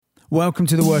Welcome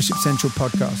to the Worship Central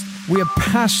podcast. We are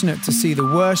passionate to see the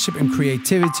worship and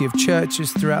creativity of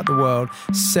churches throughout the world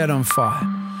set on fire.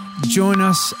 Join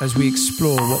us as we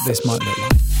explore what this might look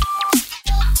like.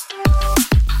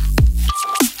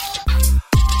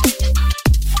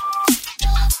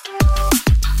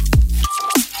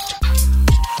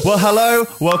 Well, hello.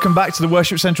 Welcome back to the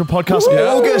Worship Central podcast.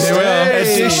 August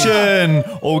edition.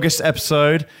 August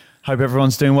episode. Hope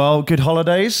everyone's doing well. Good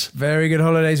holidays. Very good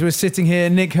holidays. We're sitting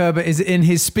here. Nick Herbert is in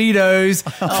his Speedos,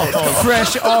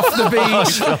 fresh off the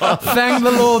beach. Thank the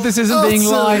Lord this isn't being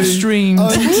live streamed.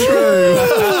 Untrue.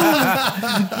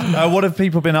 What have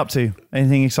people been up to?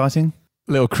 Anything exciting?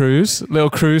 Little cruise for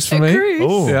me. Cruise?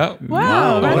 Oh, Yeah.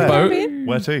 Wow. On Where a have boat. you been?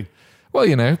 Where to? Well,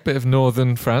 you know, bit of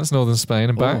northern France, northern Spain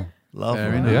and back. Lovely.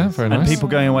 Very nice. Yeah, very And nice. people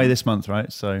going away this month,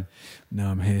 right? So No,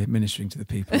 I'm here ministering to the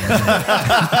people.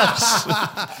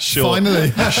 sure.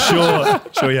 Finally.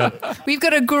 Sure, yeah. We've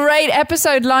got a great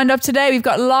episode lined up today. We've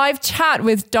got live chat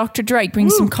with Dr. Drake,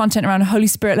 bringing some content around Holy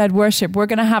Spirit-led worship. We're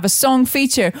going to have a song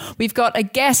feature. We've got a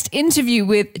guest interview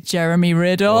with Jeremy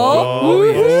Riddle.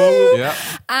 Yeah.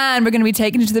 And we're going to be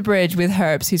taken to the bridge with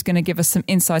Herbs, who's going to give us some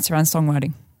insights around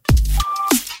songwriting.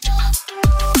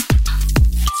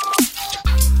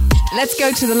 Let's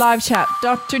go to the live chat.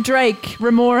 Dr. Drake,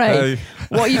 Ramore, Hey.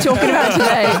 what are you talking about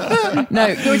today?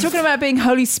 No, we're talking about being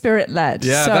Holy Spirit-led.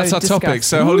 Yeah, So that's our discuss. topic.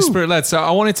 So Holy Spirit led. So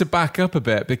I wanted to back up a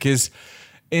bit because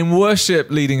in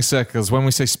worship leading circles, when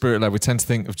we say Spirit led, we tend to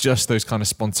think of just those kind of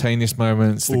spontaneous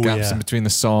moments, the gaps in between the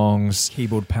songs,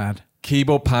 Keyboard pad.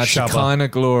 keyboard pad, Shabba. Shekinah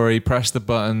glory, press the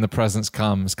button, the presence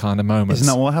comes kind of moments.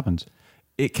 Isn't that what happened?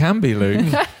 It can be, Luke.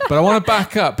 But I want to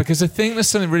back up because I think there's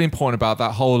something really important about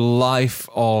that whole life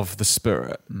of the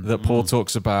Spirit that Paul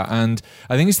talks about. And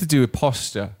I think it's to do with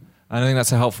posture. And I think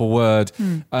that's a helpful word.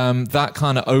 That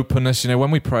kind of openness, you know, when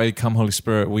we pray, come Holy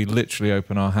Spirit, we literally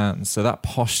open our hands. So that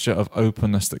posture of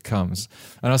openness that comes.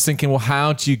 And I was thinking, well,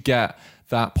 how do you get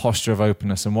that posture of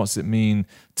openness? And what's it mean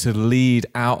to lead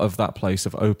out of that place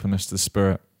of openness to the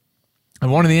Spirit?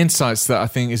 And one of the insights that I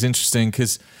think is interesting,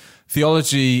 because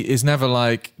theology is never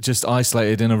like just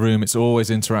isolated in a room. It's always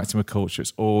interacting with culture.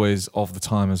 It's always of the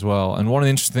time as well. And one of the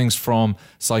interesting things from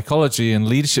psychology and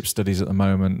leadership studies at the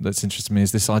moment that's interested me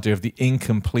is this idea of the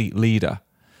incomplete leader.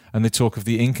 And they talk of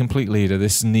the incomplete leader,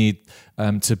 this need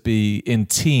to be in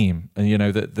team, and you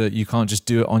know that you can't just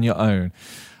do it on your own.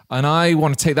 And I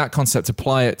want to take that concept,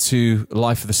 apply it to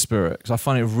life of the Spirit, because I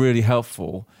find it really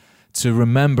helpful to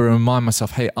remember and remind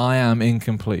myself, hey, I am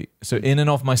incomplete. So in and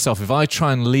of myself, if I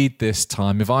try and lead this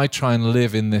time, if I try and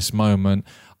live in this moment,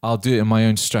 I'll do it in my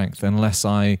own strength unless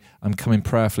I am coming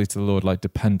prayerfully to the Lord like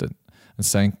dependent and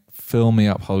saying, fill me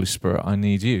up, Holy Spirit. I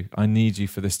need you. I need you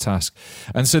for this task.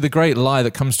 And so the great lie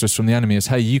that comes to us from the enemy is,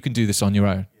 hey, you can do this on your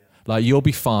own. Like, you'll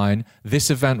be fine. This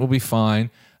event will be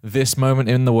fine. This moment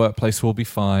in the workplace will be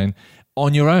fine.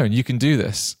 On your own, you can do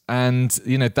this. And,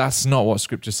 you know, that's not what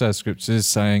Scripture says. Scripture is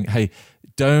saying, hey,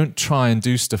 don't try and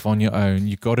do stuff on your own.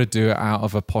 You've got to do it out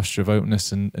of a posture of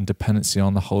openness and dependency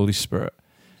on the Holy Spirit.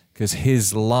 Because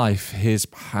his life, his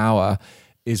power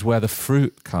is where the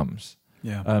fruit comes.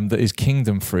 Yeah. That is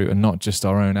kingdom fruit and not just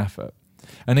our own effort.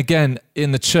 And again,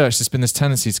 in the church, there's been this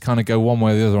tendency to kind of go one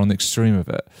way or the other on the extreme of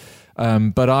it.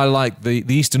 But I like the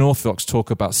Eastern Orthodox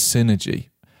talk about synergy.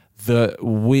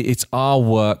 It's our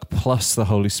work plus the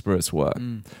Holy Spirit's work.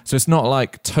 So it's not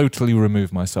like totally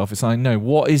remove myself. It's like, no,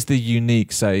 what is the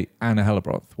unique, say, Anna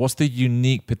Hellebroth? What's the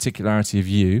unique particularity of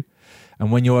you?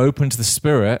 And when you're open to the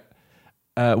Spirit,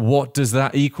 what does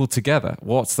that equal together?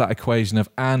 What's that equation of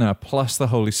Anna plus the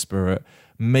Holy Spirit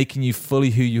making you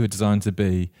fully who you were designed to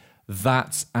be?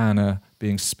 That's Anna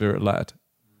being Spirit-led.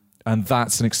 And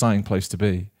that's an exciting place to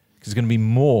be, because it's going to be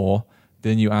more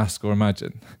than you ask or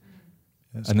imagine.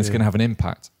 And it's going to have an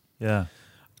impact. Yeah.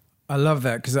 I love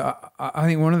that, because I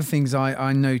think one of the things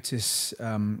I notice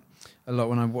a lot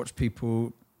when I watch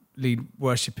people lead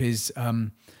worship is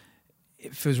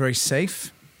it feels very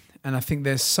safe. And I think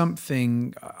there's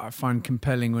something I find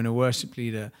compelling when a worship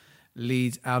leader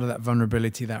leads out of that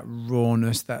vulnerability, that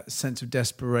rawness, that sense of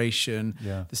desperation,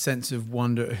 the sense of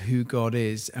wonder at who God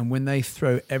is. And when they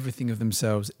throw everything of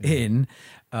themselves in,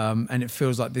 and it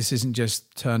feels like this isn't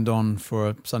just turned on for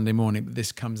a Sunday morning, but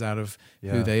this comes out of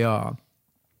who they are,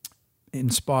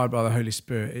 inspired by the Holy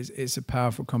Spirit, it's a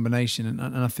powerful combination.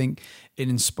 And I think it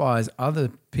inspires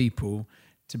other people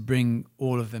to bring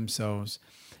all of themselves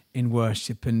in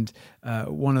worship. And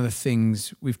one of the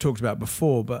things we've talked about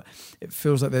before, but it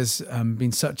feels like there's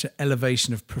been such an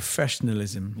elevation of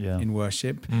professionalism in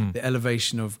worship, the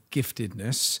elevation of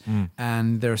giftedness,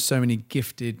 and there are so many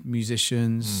gifted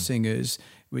musicians, singers,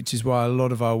 which is why a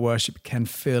lot of our worship can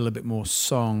feel a bit more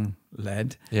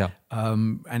song-led. Yeah.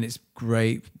 And it's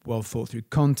great, well thought through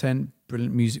content,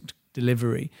 brilliant music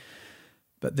delivery.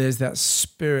 But there's that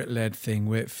spirit-led thing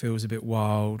where it feels a bit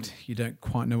wild. You don't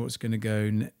quite know what's going to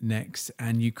go next,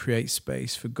 and you create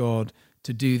space for God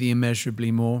to do the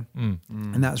immeasurably more.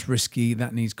 And that's risky.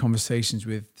 That needs conversations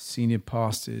with senior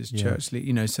pastors, church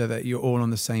leaders, so that you're all on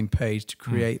the same page to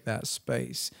create that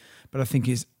space. But I think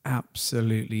it's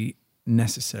absolutely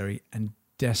necessary and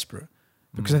desperate,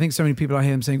 because I think so many people, I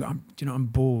hear them saying, I'm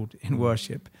bored in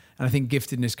worship. And I think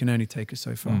giftedness can only take us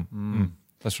so far.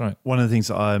 That's right. One of the things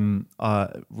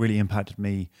that really impacted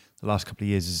me the last couple of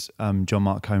years is John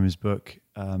Mark Comer's book,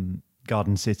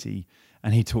 Garden City.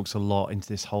 And he talks a lot into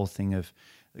this whole thing of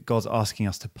that God's asking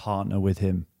us to partner with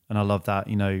him. And I love that,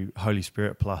 Holy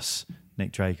Spirit plus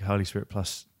Nick Drake, Holy Spirit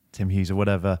plus Tim Hughes or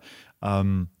whatever.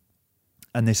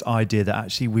 And this idea that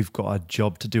actually we've got a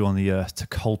job to do on the earth to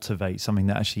cultivate something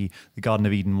that actually the Garden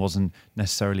of Eden wasn't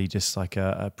necessarily just like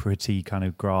a pretty kind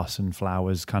of grass and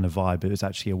flowers kind of vibe. It was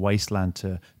actually a wasteland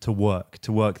to work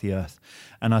the earth.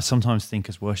 And I sometimes think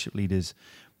as worship leaders,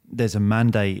 there's a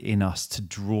mandate in us to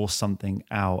draw something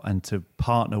out and to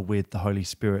partner with the Holy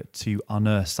Spirit to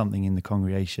unearth something in the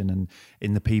congregation and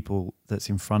in the people that's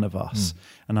in front of us.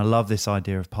 And I love this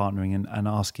idea of partnering and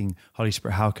asking, Holy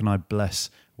Spirit, how can I bless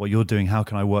what you're doing? How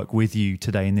can I work with you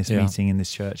today in this meeting, in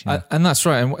this church? And that's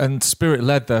right. And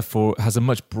Spirit-led, therefore, has a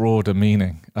much broader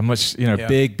meaning, a much,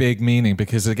 big meaning,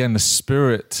 because again, the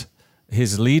Spirit,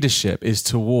 his leadership is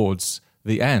towards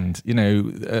the end.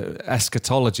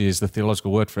 Eschatology is the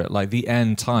theological word for it, like the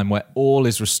end time where all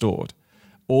is restored.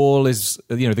 All is,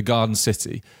 the garden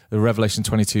city, the Revelation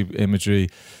 22 imagery,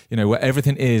 where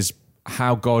everything is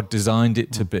how God designed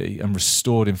it to be and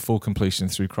restored in full completion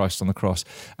through Christ on the cross.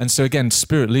 And so again,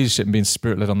 spirit leadership and being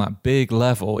spirit-led on that big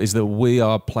level is that we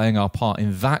are playing our part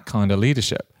in that kind of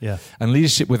leadership. Yeah. And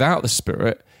leadership without the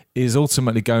Spirit is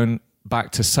ultimately going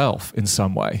back to self in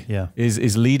some way. Yeah.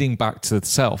 Is leading back to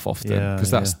self often,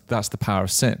 because that's the power of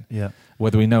sin. Yeah.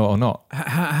 Whether we know it or not.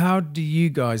 How do you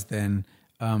guys then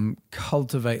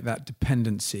cultivate that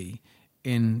dependency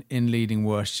in leading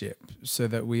worship so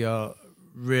that we are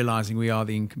realizing we are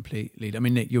the incomplete leader? I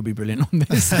mean, Nick, you'll be brilliant on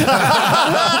this. Nick,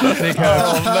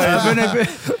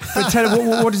 but tell me,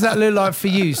 what does that look like for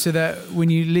you so that when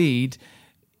you lead,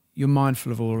 you're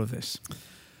mindful of all of this?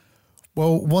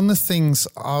 Well, one of the things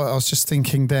I was just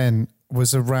thinking then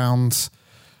was around,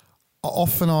 I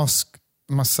often ask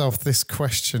myself this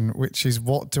question, which is,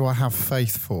 what do I have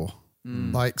faith for?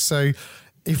 So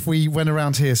if we went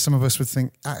around here, some of us would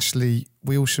think, actually,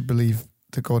 we all should believe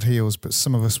that God heals, but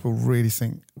some of us will really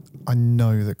think, I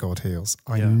know that God heals.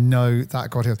 I know that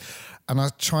God heals. And I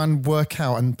try and work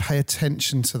out and pay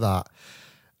attention to that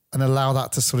and allow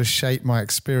that to sort of shape my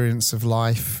experience of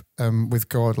life with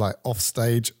God, like off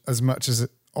stage as much as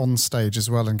on stage as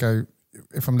well, and go,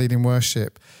 if I'm leading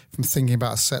worship, if I'm thinking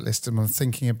about a set list and I'm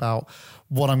thinking about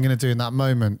what I'm going to do in that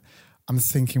moment, I'm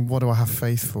thinking, what do I have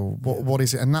faith for? What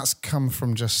is it? And that's come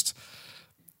from just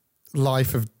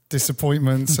life of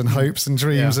disappointments and hopes and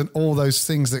dreams and all those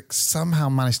things that somehow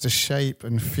manage to shape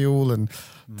and fuel and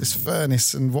this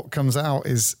furnace, and what comes out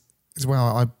is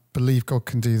well, I believe God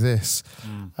can do this.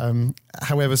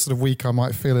 However sort of weak I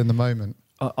might feel in the moment.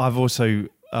 I've also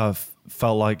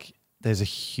felt like there's a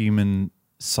human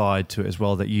side to it as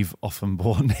well that you've often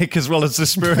brought, Nick, as well as the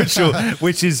spiritual,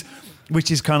 which is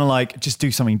kind of like, just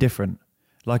do something different.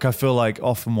 Like, I feel like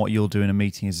often what you'll do in a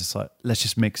meeting is just like, let's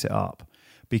just mix it up,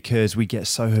 because we get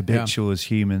so habitual as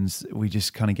humans, we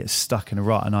just kind of get stuck in a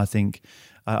rut. And I think,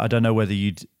 I don't know whether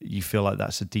you feel like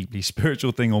that's a deeply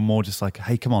spiritual thing or more just like,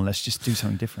 hey, come on, let's just do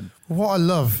something different. What I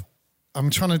love, I'm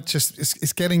trying to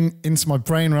it's getting into my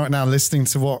brain right now, listening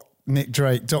to what Nick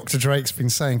Drake, Dr. Drake's been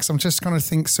saying, because I'm just kind of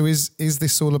think, so is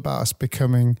this all about us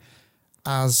becoming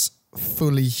as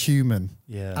fully human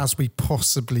as we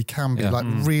possibly can be? Like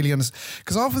really understand?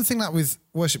 Because I often think that with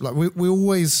worship, like there are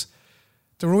always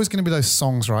going to be those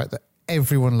songs, right, that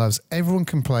everyone loves, everyone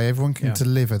can play, everyone can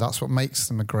deliver. That's what makes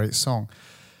them a great song.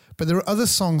 But there are other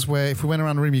songs where if we went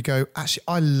around the room, you go, actually,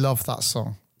 I love that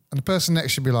song. And the person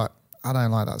next should be like, I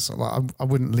don't like that song. Like, I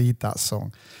wouldn't lead that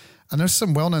song. And there's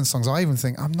some well-known songs I even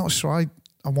think, I'm not sure I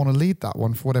want to lead that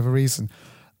one for whatever reason.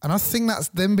 And I think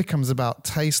that then becomes about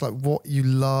taste, like what you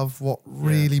love, what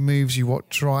really moves you, what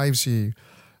drives you.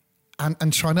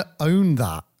 And trying to own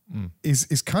that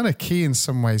is kind of key in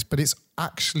some ways, but it's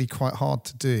actually quite hard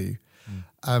to do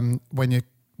when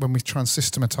we try and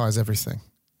systematize everything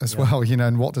as well,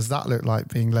 and what does that look like,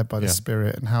 being led by the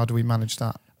Spirit, and how do we manage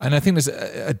that? And I think there's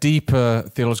a deeper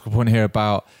theological point here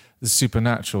about the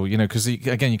supernatural, because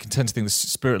again, you can tend to think the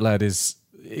Spirit-led is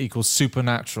equals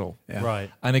supernatural. Yeah.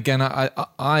 Right. And again,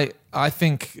 I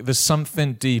think there's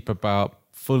something deep about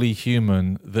fully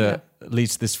human that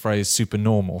leads to this phrase super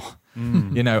normal.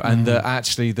 You know, and that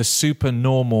actually the super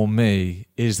normal me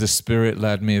is the spirit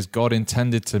led me as God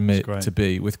intended to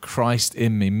be, with Christ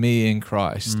in me in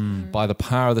Christ, by the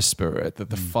power of the Spirit that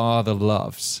the Father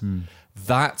loves.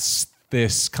 That's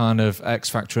this kind of X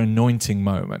Factor anointing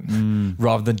moment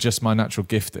rather than just my natural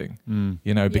gifting,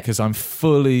 you know, because I'm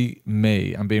fully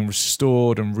me. I'm being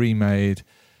restored and remade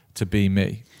to be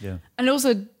me. Yeah. And it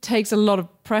also takes a lot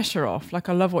of pressure off. Like,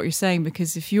 I love what you're saying,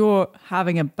 because if you're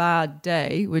having a bad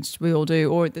day, which we all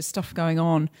do, or there's stuff going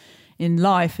on in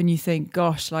life and you think,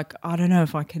 gosh, like, I don't know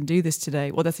if I can do this today.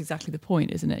 Well, that's exactly the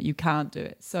point, isn't it? You can't do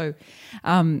it. So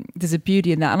there's a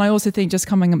beauty in that. And I also think, just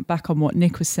coming back on what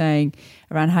Nick was saying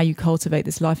around how you cultivate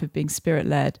this life of being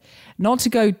spirit-led, not to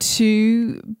go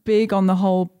too big on the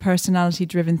whole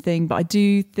personality-driven thing, but I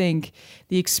do think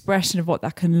the expression of what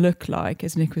that can look like,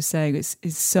 as Nick was saying,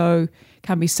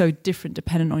 can be so different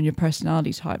dependent on your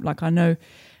personality type. Like, I know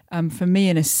for me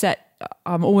in a set,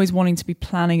 I'm always wanting to be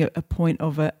planning a point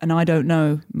of an I don't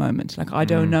know moment. Like, I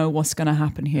don't know what's going to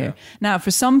happen here. Yeah. Now,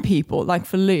 for some people, like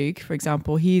for Luke, for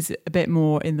example, he's a bit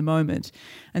more in the moment.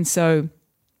 And so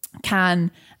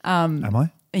Am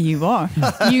I? You are.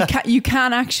 You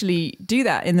can actually do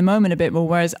that in the moment a bit more,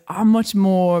 whereas I'm much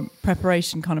more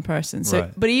preparation kind of person. So,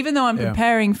 right. But even though I'm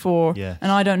preparing for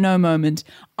an I don't know moment,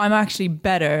 I'm actually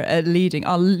better at leading.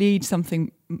 I'll lead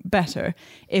something better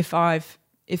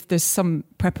if there's some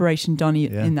preparation done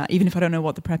in that, even if I don't know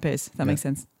what the prep is, if that makes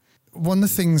sense. One of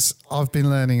the things I've been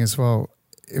learning as well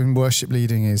in worship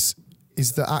leading is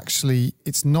that actually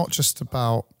it's not just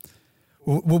about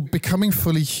becoming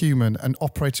fully human and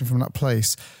operating from that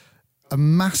place. A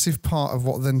massive part of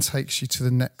what then takes you to the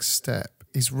next step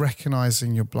is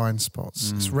recognizing your blind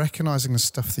spots. It's recognizing the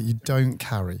stuff that you don't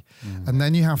carry. And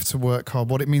then you have to work hard.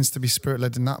 What it means to be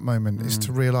spirit-led in that moment is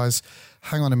to realize,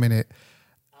 hang on a minute,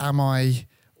 am I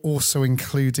also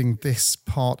including this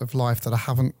part of life that I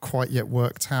haven't quite yet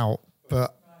worked out,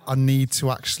 but I need to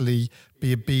actually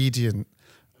be obedient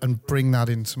and bring that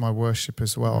into my worship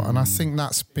as well. And I think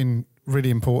that's been really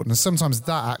important. And sometimes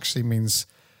that actually means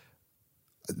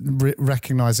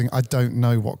recognizing I don't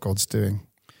know what God's doing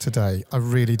today. I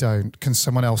really don't. Can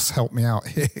someone else help me out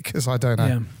here? Because I don't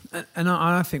know. Yeah. And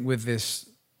I think with this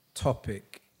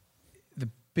topic, the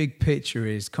big picture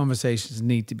is conversations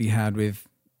need to be had with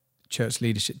church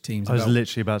leadership teams. I was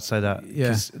literally about to say that.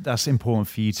 Yeah. That's important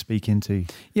for you to speak into.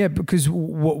 Yeah, because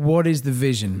what is the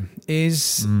vision?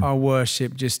 Is our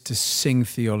worship just to sing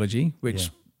theology,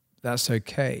 which that's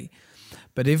okay.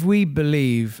 But if we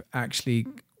believe actually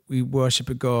we worship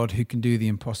a God who can do the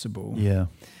impossible,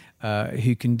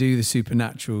 who can do the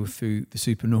supernatural through the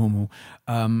supernormal,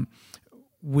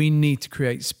 we need to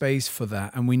create space for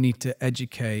that, and we need to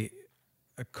educate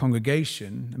a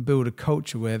congregation and build a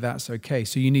culture where that's okay.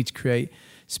 So you need to create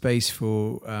space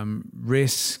for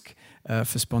risk,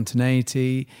 for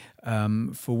spontaneity,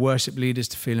 for worship leaders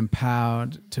to feel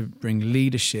empowered, to bring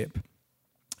leadership.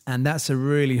 And that's a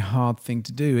really hard thing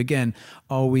to do. Again,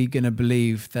 are we going to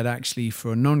believe that actually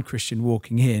for a non-Christian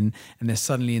walking in and they're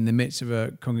suddenly in the midst of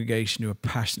a congregation who are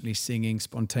passionately singing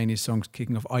spontaneous songs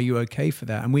kicking off, are you okay for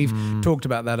that? And we've talked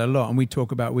about that a lot. And we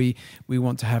talk about we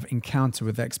want to have encounter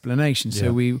with explanation.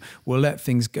 So we will let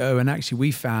things go. And actually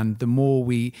we found the more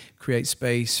we create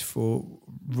space for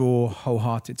raw,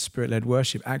 wholehearted, spirit-led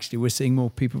worship, actually we're seeing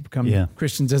more people become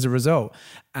Christians as a result.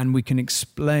 And we can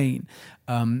explain.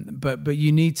 But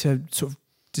you need to sort of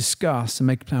discuss and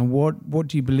make a plan. What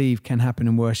do you believe can happen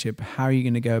in worship? How are you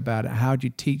going to go about it? How do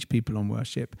you teach people on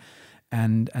worship?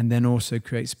 And then also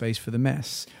create space for the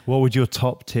mess. What would your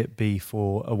top tip be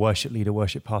for a worship leader,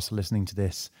 worship pastor listening to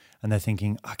this, and they're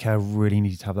thinking, okay, I really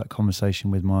need to have that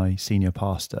conversation with my senior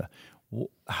pastor?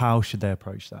 How should they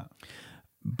approach that?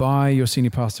 Buy your senior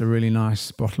pastor a really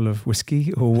nice bottle of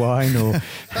whiskey or wine or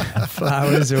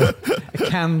flowers or a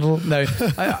candle. No,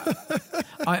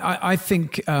 I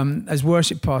think as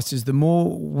worship pastors, the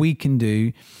more we can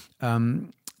do to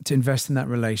invest in that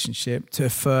relationship, to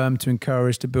affirm, to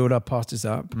encourage, to build our pastors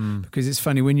up. Because it's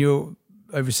funny, when you're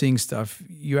overseeing stuff,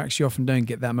 you actually often don't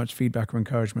get that much feedback or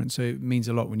encouragement. So it means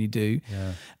a lot when you do.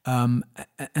 And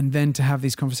then to have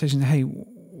these conversations, hey,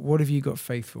 what have you got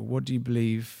faith for? What do you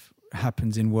believe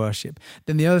happens in worship?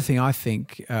 Then the other thing I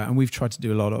think, and we've tried to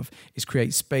do a lot of, is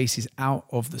create spaces out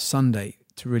of the Sunday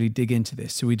to really dig into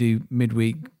this. So we do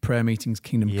midweek prayer meetings,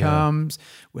 Kingdom Comes.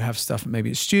 We have stuff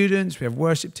maybe as students. We have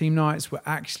worship team nights where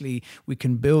actually we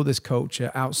can build this culture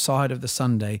outside of the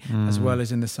Sunday as well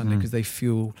as in the Sunday, because they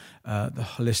fuel the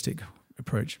holistic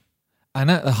approach. And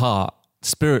at the heart,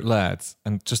 Spirit led,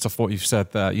 and just off what you've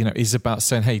said there, is about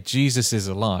saying, hey, Jesus is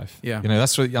alive. Yeah.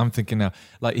 That's what I'm thinking now.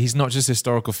 Like, he's not just a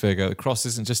historical figure. The cross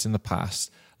isn't just in the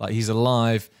past. Like, he's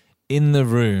alive in the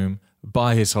room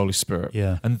by his Holy Spirit.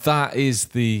 Yeah. And that is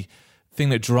the thing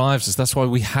that drives us. That's why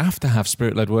we have to have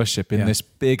Spirit-led worship in this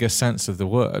bigger sense of the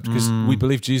word, because we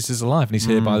believe Jesus is alive and he's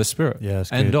here by the Spirit. Yeah,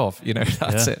 that's End good. of.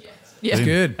 That's it. Yeah. It's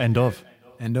good. End of.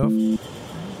 End of.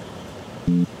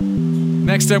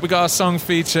 Next up, we got our song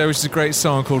feature, which is a great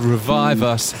song called Revive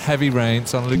Us, Heavy Rain.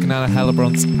 It's on Luke and Anna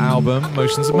Hellebront's album,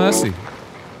 Motions of Mercy.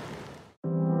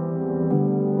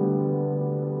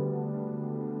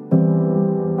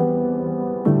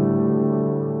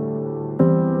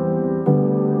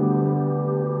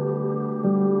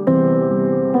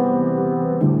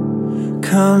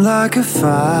 Come like a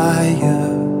fire,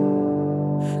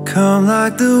 come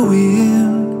like the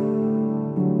wind.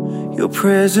 Your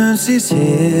presence is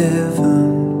heaven,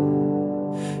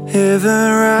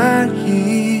 heaven right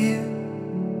here.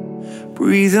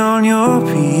 Breathe on your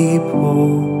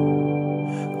people,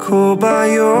 call by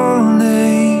your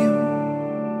name.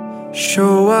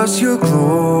 Show us your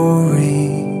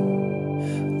glory,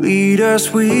 lead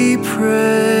us, we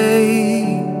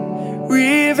pray.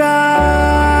 Revive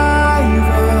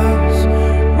us,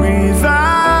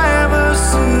 revive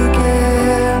us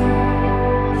again.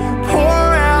 Pour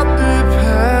out the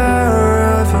power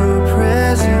of your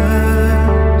presence.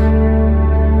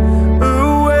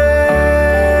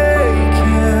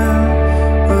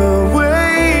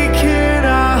 Awaken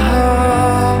our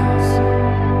hearts.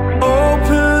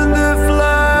 Open the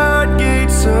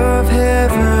floodgates of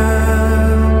heaven.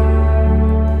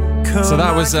 So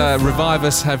that was Revive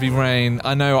Us, Heavy Rain.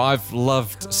 I know I've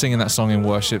loved singing that song in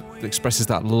worship. It expresses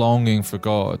that longing for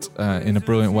God in a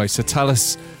brilliant way. So tell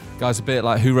us, guys, a bit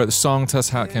like who wrote the song. Tell us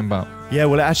how it came about. Yeah,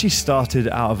 well, it actually started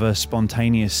out of a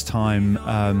spontaneous time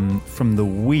from the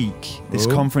week. This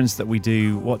conference that we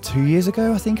do, 2 years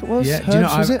ago, I think it was? Yeah, do you know,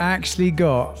 I've actually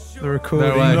got the recording.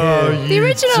 No way. here. The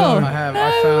original. I have. No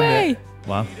I found way. it.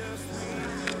 Wow.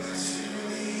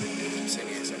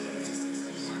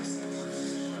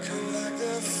 Come like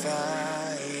a fire,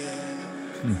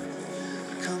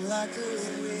 come like a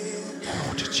wind.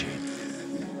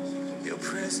 Your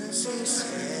presence is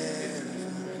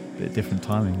heaven Bit different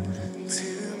timing. to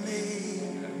me.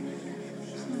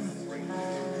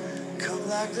 Come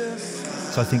like a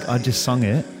fire. So I think I just sung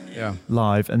it Yeah.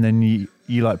 live, and then you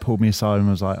like pulled me aside and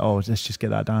was like, "Oh, let's just get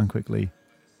that down quickly."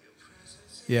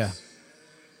 Yeah.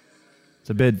 It's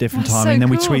a bit different That's timing. so Then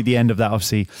we cool. tweet the end of that,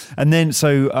 obviously, and then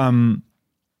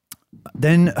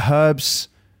then Herbs,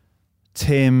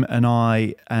 Tim, and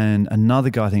I, and another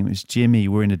guy, I think it was Jimmy,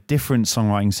 were in a different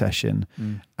songwriting session,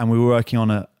 and we were working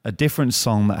on a different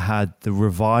song that had the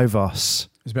Revive Us.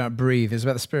 It was about breathe. It was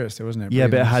about the Spirit still, wasn't it? Yeah,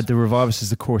 but it Breathe. had the Revive Us as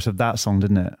the chorus of that song,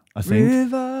 didn't it? I think.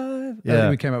 Revive. I Yeah.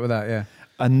 think we came up with that, yeah.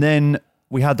 And then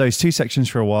we had those two sections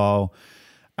for a while.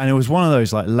 And it was one of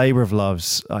those like labor of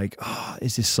loves, like, oh,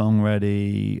 is this song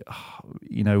ready? Oh,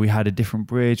 we had a different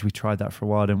bridge. We tried that for a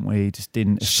while, didn't we? Just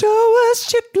didn't. Show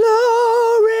us your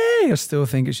glory. I still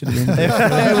think it should have been.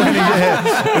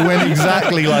 It went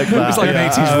exactly like that. It's like an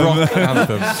 80s rock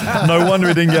anthem. No wonder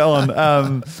it didn't get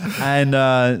on.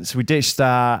 So we ditched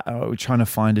that. We were trying to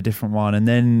find a different one. And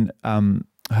then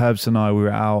Herbs and I, we were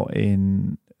out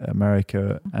in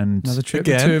America, and Another trip,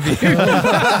 Again. the two of you.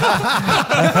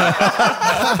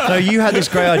 no, you had this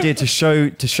great idea to show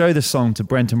the song to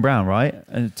Brenton Brown, right?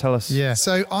 And tell us. Yeah.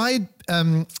 So I'd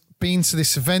been to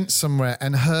this event somewhere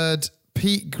and heard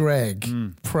Pete Gregg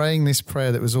praying this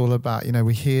prayer that was all about,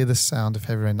 we hear the sound of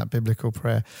heaven, that biblical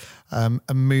prayer,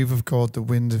 a move of God, the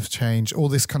wind of change, all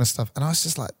this kind of stuff. And I was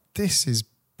just like, this is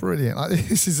brilliant. Like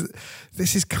this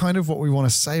is kind of what we want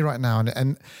to say right now.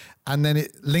 And then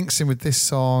it links in with this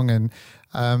song, and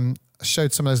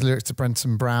showed some of those lyrics to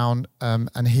Brenton Brown,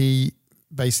 and he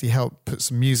basically helped put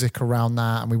some music around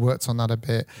that, and we worked on that a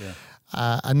bit.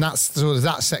 Yeah. And that's sort of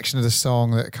that section of the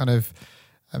song that kind of,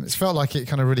 it's felt like it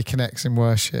kind of really connects in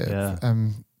worship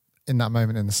in that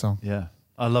moment in the song. Yeah.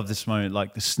 I love this moment,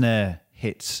 like the snare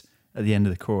hits at the end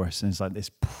of the chorus, and it's like this,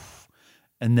 poof,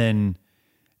 and then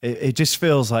it just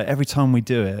feels like every time we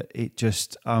do it, it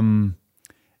just,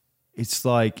 it's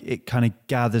like it kind of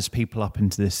gathers people up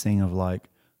into this thing of like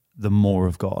the more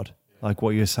of God, like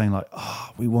what you're saying, like, oh,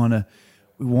 we want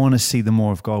to see the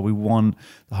more of God. We want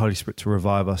the Holy Spirit to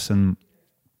revive us and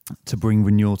to bring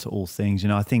renewal to all things.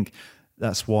 I think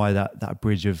that's why that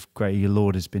bridge of Great Your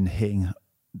Lord has been hitting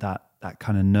that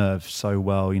kind of nerve so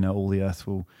well. All the earth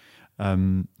will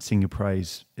sing your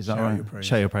praise. Is that Shout right? your praise.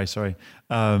 Shout your praise. Sorry.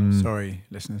 Sorry,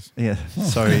 listeners. Yeah,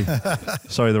 sorry,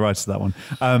 sorry, the rights to that one.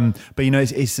 But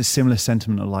it's a similar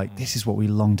sentiment of like, this is what we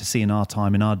long to see in our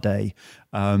time, in our day,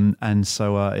 and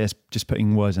so it's just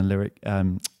putting words and lyric,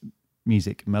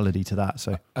 music, melody to that.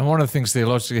 So, And one of the things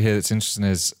theologically here that's interesting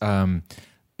is,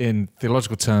 in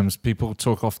theological terms, people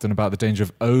talk often about the danger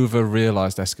of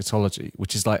over-realized eschatology,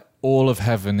 which is like all of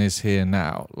heaven is here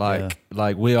now, like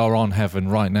we are on heaven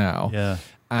right now. yeah,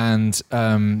 And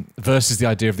versus the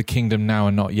idea of the kingdom now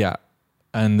and not yet.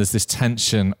 And there's this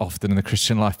tension often in the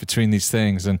Christian life between these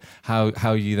things and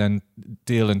how you then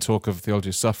deal and talk of theology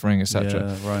of suffering, etc.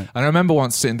 yeah, right. And I remember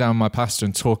once sitting down with my pastor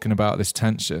and talking about this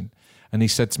tension. And he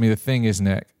said to me, the thing is,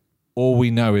 Nick, all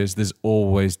we know is there's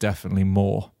always definitely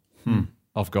more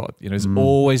of God. There's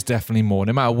always definitely more.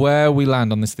 No matter where we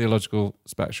land on this theological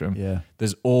spectrum, Yeah,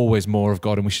 there's always more of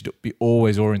God, and we should be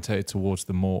always orientated towards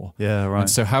the more. yeah, right. And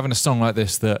so having a song like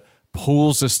this that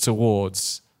pulls us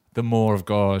towards the more of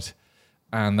God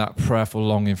and that prayerful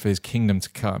longing for his kingdom to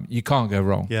come, you can't go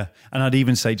wrong. Yeah, and I'd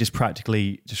even say just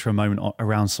practically, just for a moment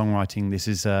around songwriting, this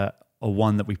is a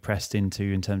one that we pressed into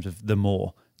in terms of the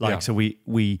more. Like, Yeah. so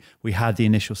we had the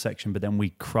initial section, but then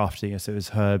we crafted it. So it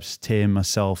was Herbs, Tim,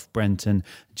 myself, Brenton,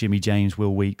 Jimmy James,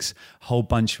 Will Weeks, a whole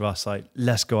bunch of us like,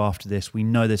 let's go after this. We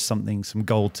know there's some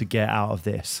gold to get out of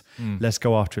this. Let's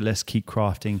go after it. Let's keep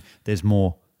crafting. There's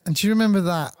more. And do you remember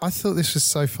that? I thought this was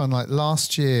so fun. Like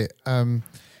last year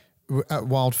at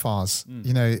Wildfires,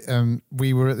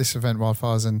 we were at this event,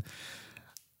 Wildfires,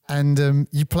 and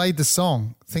you played the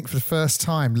song, I think for the first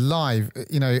time live,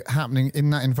 happening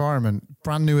in that environment,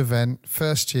 brand new event,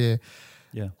 first year.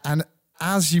 Yeah. And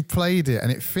as you played it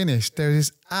and it finished, there was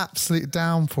this absolute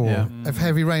downpour of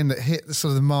heavy rain that hit the sort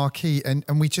of the marquee, and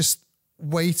we just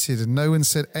waited and no one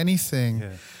said anything. Yeah.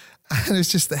 And it was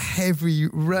just the heavy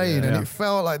rain, and it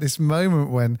felt like this moment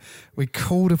when we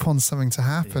called upon something to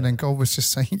happen, and God was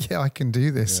just saying, "Yeah, I can do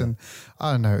this." And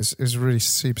I don't know, it was really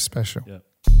super special. Yeah.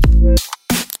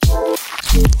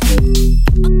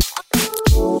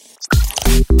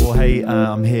 Well, hey,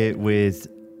 I'm here with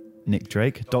Nick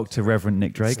Drake, Dr. Reverend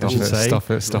Nick Drake, I should say.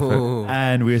 Stop it.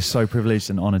 And we're so privileged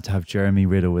and honored to have Jeremy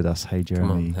Riddle with us. Hey,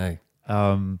 Jeremy. Hey.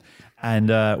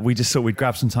 And we just thought we'd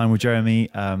grab some time with Jeremy.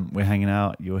 We're hanging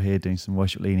out. You're here doing some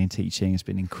worship leading, teaching. It's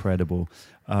been incredible.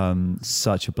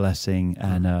 Such a blessing,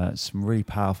 and some really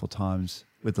powerful times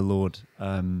with the Lord.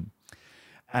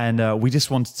 And we just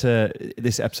wanted to,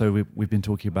 this episode, we've been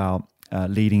talking about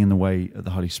leading in the way of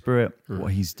the Holy Spirit,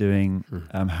 what he's doing,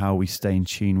 how we stay in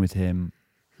tune with him,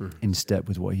 in step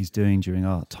with what he's doing during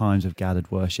our times of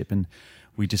gathered worship. And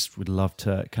we just would love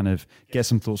to kind of get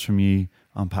some thoughts from you,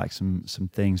 unpack some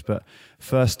things. But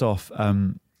first off,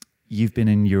 you've been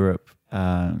in Europe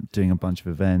doing a bunch of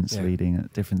events, leading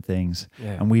at different things.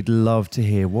 Yeah. And we'd love to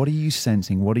hear, what are you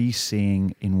sensing? What are you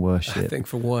seeing in worship? I think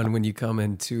for one, when you come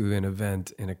into an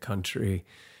event in a country,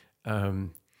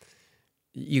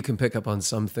 you can pick up on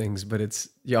some things, but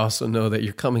you also know that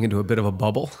you're coming into a bit of a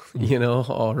bubble,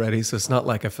 already. So it's not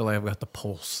like I feel like I've got the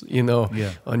pulse,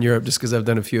 on Europe just because I've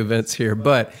done a few events here.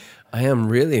 But I am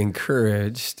really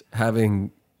encouraged,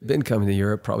 having been coming to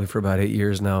Europe probably for about 8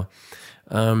 years now,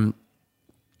 the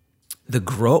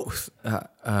growth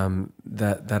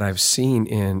that I've seen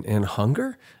in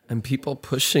hunger and people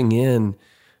pushing in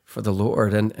for the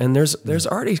Lord, and there's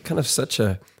already kind of such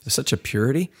a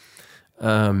purity.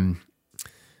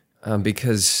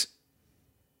 Because,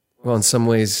 well, in some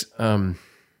ways, I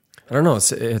don't know.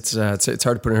 It's hard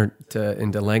to put it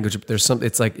into language. But there's something.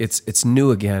 It's like it's new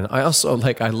again. I also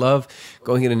I love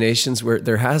going into nations where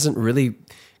there hasn't really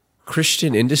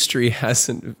Christian industry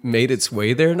hasn't made its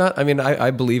way there. I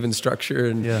believe in structure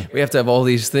and we have to have all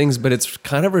these things, but it's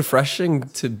kind of refreshing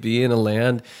to be in a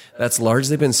land that's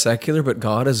largely been secular, but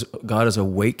God is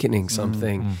awakening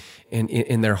something.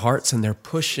 In their hearts, and they're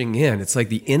pushing in. It's like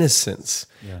the innocence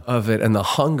of it and the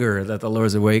hunger that the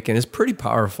Lord's awakened is pretty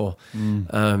powerful.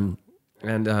 And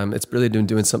it's really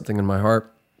doing something in my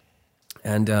heart.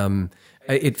 And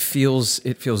it feels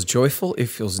joyful. It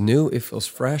feels new. It feels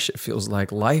fresh. It feels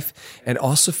like life, and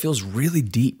also feels really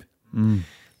deep.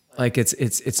 Like it's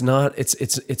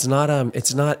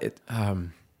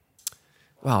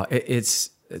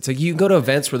like you can go to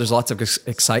events where there's lots of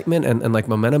excitement and like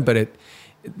momentum, but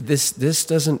this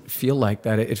doesn't feel like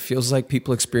that. It feels like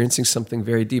people experiencing something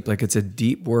very deep. Like it's a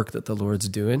deep work that the Lord's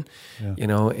doing,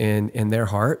 in their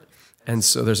heart. And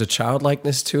so there's a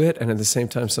childlikeness to it, and at the same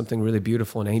time, something really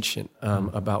beautiful and ancient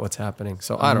about what's happening.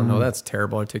 So I don't know. That's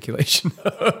terrible articulation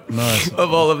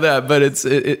of all of that, but it's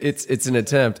an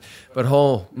attempt. But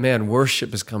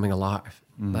worship is coming alive.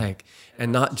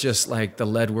 and not just like the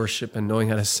led worship and knowing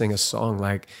how to sing a song.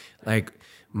 Like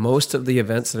most of the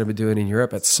events that I've been doing in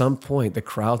Europe, at some point the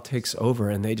crowd takes over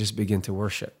and they just begin to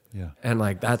worship. Yeah. And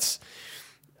like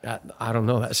I don't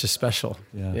know, that's just special.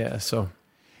 Yeah. So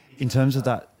In terms of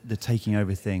that, the taking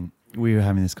over thing, we were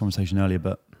having this conversation earlier,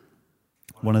 but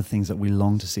one of the things that we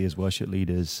long to see as worship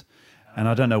leaders, and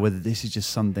I don't know whether this is just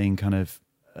something kind of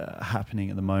happening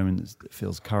at the moment that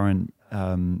feels current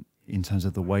in terms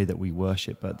of the way that we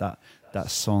worship, but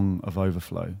that song of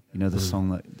overflow, the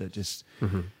song that just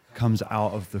comes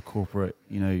out of the corporate,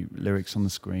 lyrics on the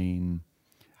screen.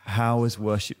 How as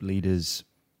worship leaders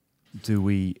do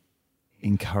we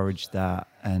encourage that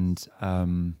and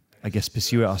I guess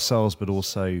pursue it ourselves, but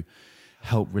also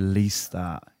help release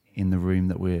that in the room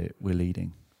that we're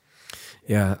leading?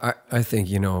 Yeah, I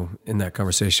think, in that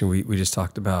conversation we just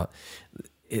talked about,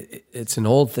 it's an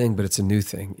old thing, but it's a new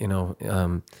thing,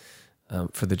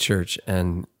 for the church.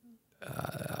 And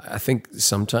I think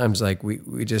sometimes like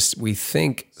we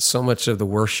think so much of the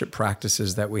worship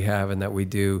practices that we have and that we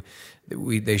do,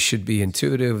 they should be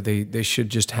intuitive. They should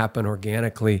just happen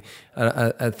organically.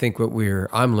 I think what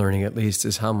I'm learning at least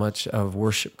is how much of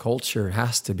worship culture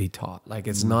has to be taught. Like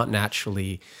it's not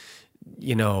naturally,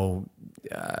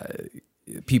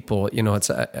 people, it's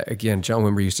again, John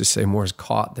Wimber used to say more is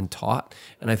caught than taught.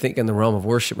 And I think in the realm of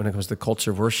worship, when it comes to the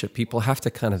culture of worship, people have to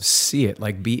kind of see it,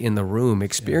 like be in the room,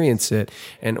 experience it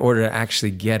in order to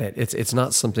actually get it. It's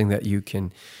not something that you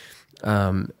can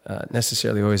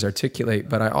necessarily always articulate.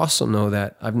 But I also know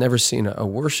that I've never seen a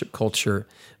worship culture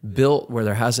built where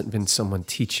there hasn't been someone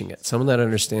teaching it, someone that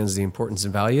understands the importance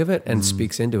and value of it and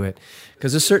speaks into it.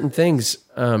 Because there's certain things,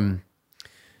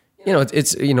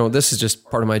 it's this is just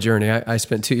part of my journey. I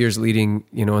spent 2 years leading,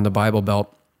 in the Bible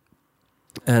Belt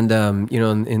and,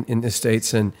 in the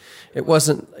States. And it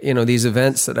wasn't, these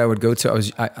events that I would go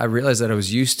to, I realized that I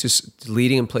was used to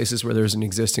leading in places where there's an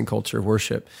existing culture of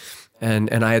worship.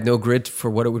 And I had no grid for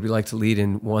what it would be like to lead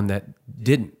in one that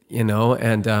didn't,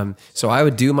 and so I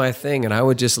would do my thing and I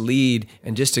would just lead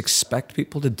and just expect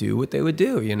people to do what they would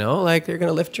do, like they're going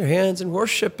to lift your hands and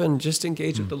worship and just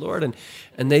engage with the Lord.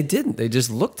 And they didn't, they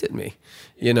just looked at me,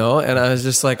 and I was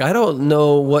just like, I don't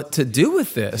know what to do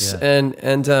with this. Yeah.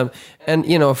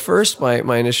 And first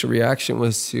my initial reaction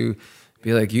was to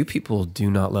be like, you people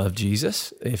do not love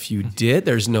Jesus. If you did,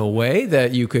 there's no way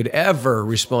that you could ever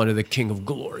respond to the King of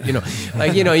Glory.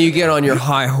 You get on your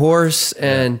high horse.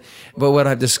 But what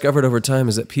I've discovered over time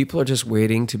is that people are just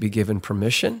waiting to be given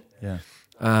permission. Yeah.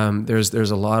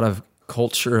 There's a lot of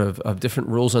culture of different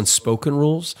rules, unspoken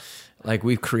rules. Like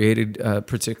we've created,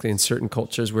 particularly in certain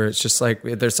cultures where it's just like,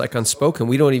 there's like unspoken.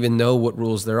 We don't even know what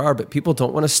rules there are, but people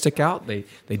don't want to stick out. They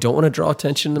don't want to draw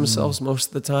attention to themselves most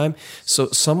of the time. So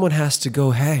someone has to go,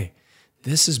 hey,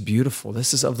 this is beautiful.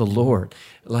 This is of the Lord.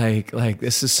 Like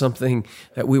this is something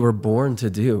that we were born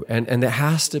to do. And it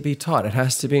has to be taught. It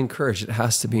has to be encouraged. It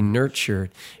has to be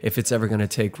nurtured if it's ever going to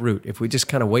take root. If we just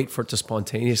kind of wait for it to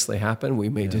spontaneously happen, we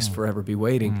may just forever be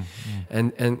waiting.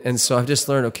 And so I've just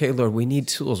learned, okay, Lord, we need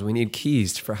tools. We need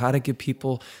keys for how to give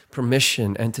people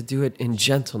permission and to do it in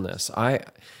gentleness.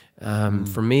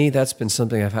 For me, that's been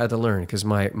something I've had to learn because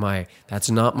that's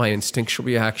not my instinctual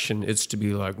reaction. It's to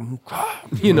be like, and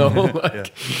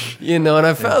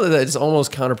I found that it's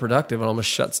almost counterproductive and almost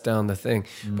shuts down the thing.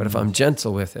 But if I'm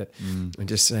gentle with it and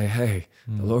just say, hey,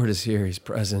 the Lord is here, He's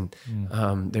present.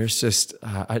 There's just,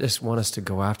 I just want us to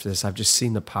go after this. I've just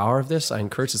seen the power of this. I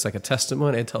encourage, it's like a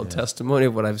testimony. I tell a testimony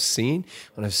of what I've seen.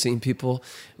 When I've seen people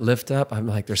lift up, I'm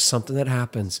like, there's something that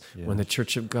happens when the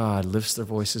church of God lifts their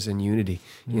voices in unity,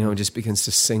 just begins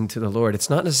to sing to the Lord. It's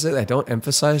not necessarily, I don't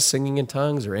emphasize singing in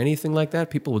tongues or anything like that.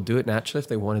 People will do it naturally if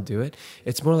they want to do it.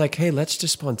 It's more like, hey, let's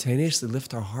just spontaneously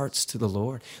lift our hearts to the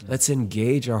Lord. Let's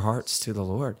engage our hearts to the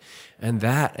Lord. And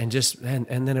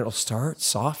then it'll start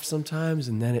soft sometimes.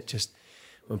 And then it just,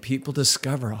 when people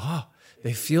discover,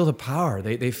 they feel the power.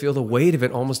 They feel the weight of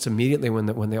it almost immediately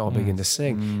when they all begin to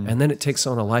sing. And then it takes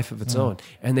on a life of its own.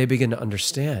 And they begin to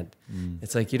understand.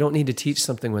 It's like you don't need to teach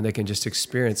something when they can just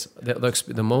experience.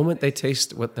 The moment they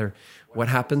taste what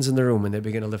happens in the room when they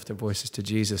begin to lift their voices to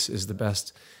Jesus is the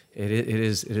best. It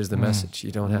is the message.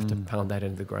 You don't have to pound that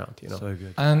into the ground. So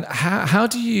good. And how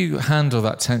do you handle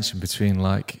that tension between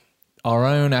like our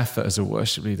own effort as a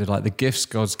worship leader, like the gifts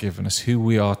God's given us, who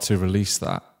we are to release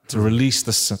that? To release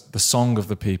the song of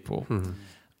the people,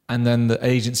 and then the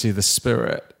agency of the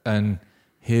Spirit and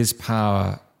His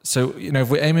power. So, if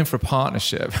we're aiming for a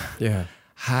partnership,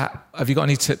 have you got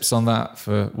any tips on that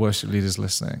for worship leaders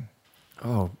listening?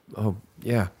 Oh,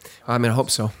 yeah. I mean, I hope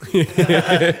so.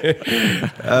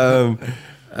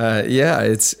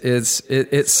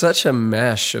 It's such a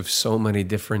mesh of so many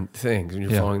different things when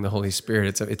you're following the Holy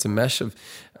Spirit. It's a mesh of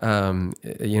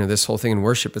this whole thing in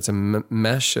worship. It's a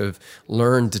mesh of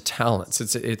learned talents.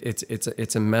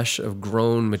 It's a mesh of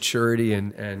grown maturity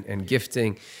and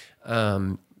gifting.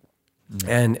 And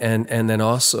then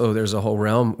also there's a whole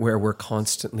realm where we're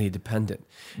constantly dependent.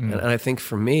 And I think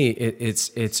for me,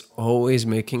 it's always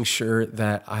making sure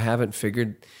that I haven't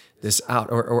figured this out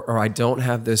or I don't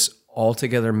have this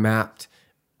altogether mapped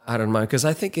out of mind. Because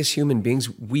I think as human beings,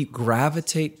 we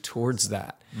gravitate towards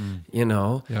that,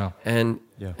 Yeah. And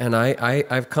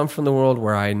I've come from the world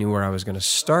where I knew where I was going to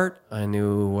start. I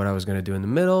knew what I was going to do in the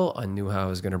middle. I knew how I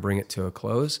was going to bring it to a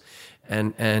close.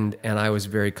 And I was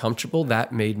very comfortable.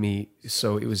 That made me,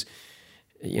 so it was,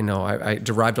 I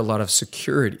derived a lot of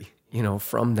security,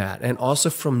 from that. And also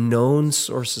from known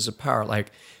sources of power.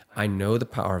 Like, I know the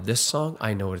power of this song.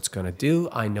 I know what it's going to do.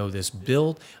 I know this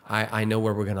build. I know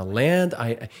where we're going to land.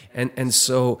 And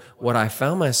so what I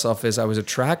found myself is I was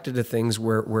attracted to things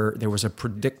where there was a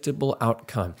predictable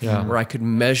outcome, where I could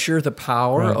measure the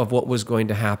power of what was going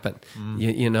to happen,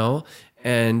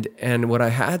 And what I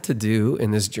had to do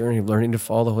in this journey of learning to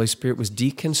follow the Holy Spirit was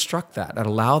deconstruct that. I'd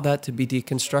allow that to be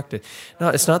deconstructed. Now,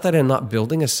 it's not that I'm not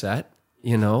building a set,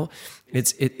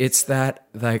 It's that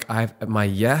like my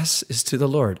yes is to the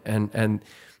Lord and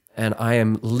I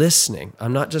am listening.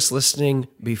 I'm not just listening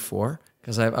before,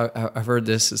 because I've heard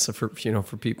this. It's for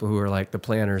people who are like the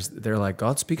planners. They're like,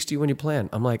 God speaks to you when you plan.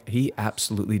 I'm like, He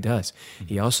absolutely does.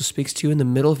 He also speaks to you in the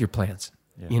middle of your plans.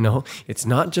 Yeah. It's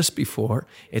not just before.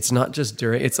 It's not just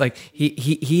during. It's like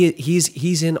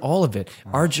he's in all of it.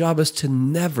 Our job is to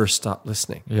never stop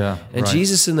listening. Yeah, and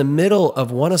Jesus in the middle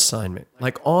of one assignment,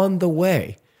 like on the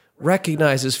way,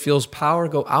 recognizes, feels power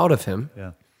go out of him.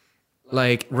 Yeah.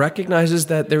 Like recognizes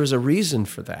that there was a reason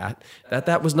for that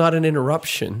was not an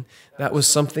interruption. That was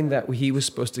something that he was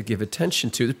supposed to give attention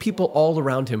to. The people all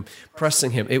around him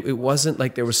pressing him. It wasn't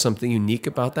like there was something unique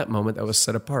about that moment that was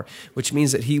set apart, which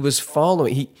means that he was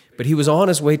following, but he was on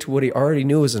his way to what he already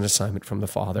knew was an assignment from the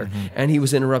Father, and he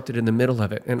was interrupted in the middle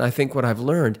of it. And I think what I've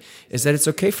learned is that it's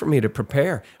okay for me to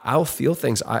prepare. I'll feel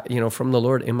things, from the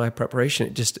Lord in my preparation.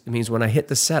 It just means when I hit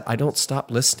the set, I don't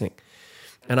stop listening.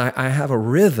 And I have a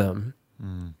rhythm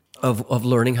of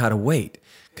learning how to wait.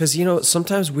 Because,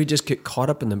 sometimes we just get caught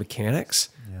up in the mechanics,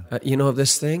 of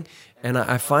this thing. And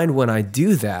I find when I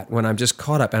do that, when I'm just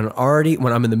caught up and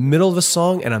when I'm in the middle of a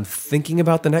song and I'm thinking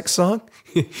about the next song,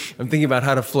 I'm thinking about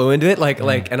how to flow into it,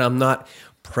 and I'm not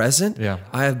present. Yeah.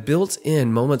 I have built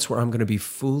in moments where I'm going to be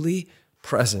fully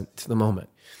present to the moment.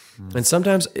 And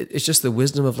sometimes it's just the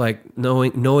wisdom of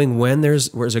knowing when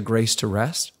there's a grace to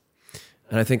rest.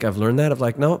 And I think I've learned that of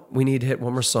no, we need to hit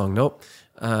one more song. Nope.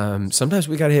 Sometimes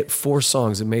we got to hit 4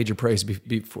 songs of major praise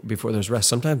before there's rest.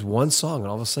 Sometimes one song, and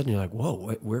all of a sudden you're like,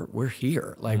 whoa, we're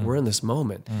here. We're in this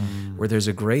moment where there's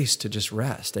a grace to just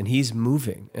rest, and He's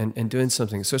moving and doing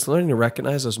something. So it's learning to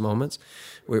recognize those moments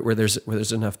where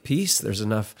there's enough peace, there's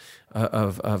enough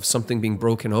of something being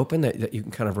broken open that you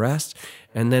can kind of rest.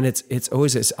 And then it's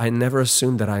always this, I never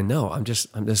assume that I know. I'm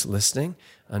just listening.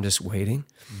 I'm just waiting.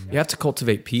 You have to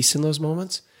cultivate peace in those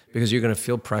moments, because you're going to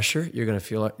feel pressure. You're going to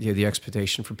feel the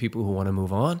expectation for people who want to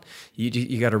move on.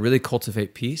 You got to really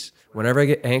cultivate peace. Whenever I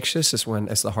get anxious, it's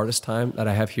the hardest time that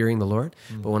I have hearing the Lord.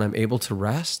 But when I'm able to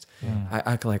rest,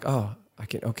 I can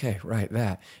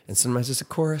that. And sometimes it's a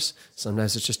chorus.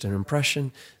 Sometimes it's just an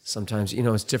impression. Sometimes,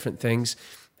 it's different things.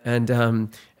 And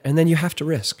then you have to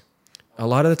risk. A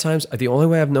lot of the times, the only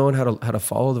way I've known how to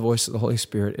follow the voice of the Holy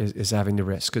Spirit is having to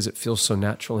risk, because it feels so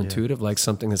natural, intuitive, like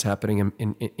something that's happening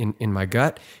in my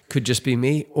gut. Could just be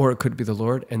me, or it could be the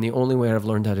Lord. And the only way I've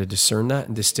learned how to discern that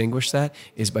and distinguish that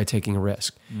is by taking a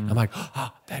risk. I'm like,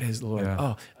 that is the Lord.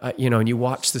 Yeah. And you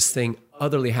watch this thing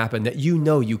utterly happen that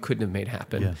you couldn't have made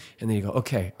happen. Yeah. And then you go,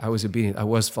 okay, I was obedient. I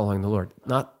was following the Lord.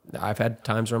 I've had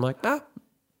times where I'm like,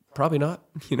 probably not,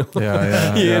 But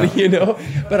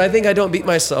I think I don't beat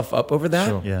myself up over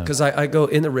that, because I go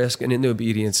in the risk and in the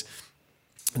obedience.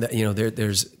 That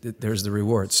there's the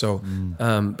reward. So,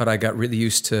 but I got really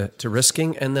used to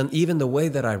risking, and then even the way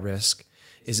that I risk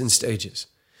is in stages,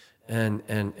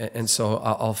 and so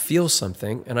I'll feel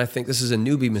something, and I think this is a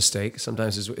newbie mistake.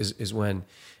 Sometimes is when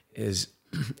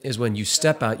you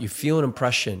step out, you feel an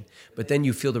impression, but then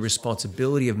you feel the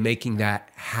responsibility of making that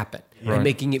happen. And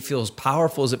making it feel as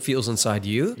powerful as it feels inside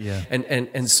you. Yeah.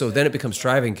 And so then it becomes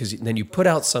driving, because then you put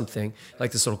out something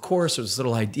like this little chorus or this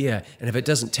little idea, and if it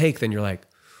doesn't take, then you're like,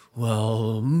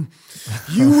 well,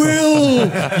 you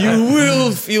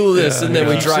will feel this. And then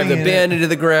we drive the band into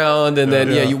the ground, and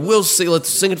then, you will sing, let's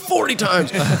sing it 40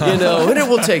 times, and it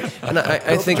will take. And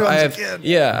I think I have,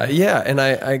 and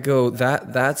I go,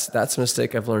 that's a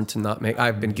mistake I've learned to not make.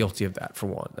 I've been guilty of that for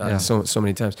one, so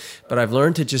many times. But I've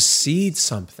learned to just seed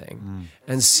something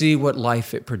and see what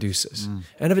life it produces.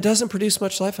 And if it doesn't produce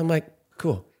much life, I'm like,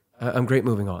 cool, I'm great,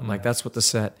 moving on. Like, that's what the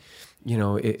set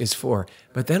is for.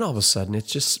 But then all of a sudden,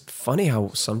 it's just funny how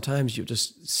sometimes you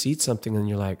just seed something and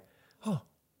you're like, oh,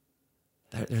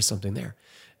 there's something there.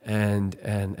 And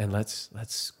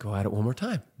let's go at it one more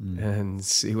time and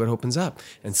see what opens up.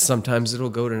 And sometimes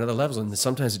it'll go to another level, and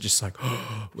sometimes it's just like,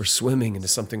 oh, we're swimming into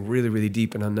something really, really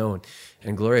deep and unknown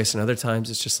and glorious. And other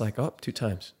times it's just like, oh, 2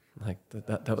 times. Like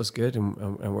that was good,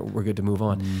 and we're good to move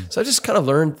on. So I just kind of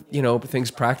learned, things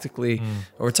practically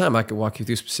over time. I could walk you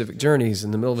through specific journeys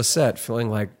in the middle of a set, feeling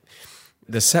like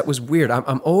the set was weird.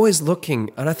 I'm always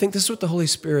looking, and I think this is what the Holy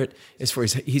Spirit is for.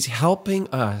 He's helping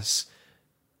us.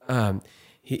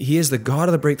 He is the God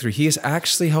of the breakthrough. He is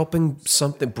actually helping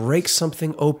break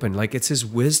something open. Like, it's His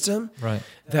wisdom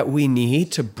that we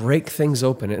need to break things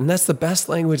open. And that's the best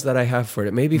language that I have for it.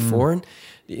 It may be foreign,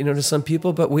 to some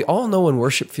people, but we all know when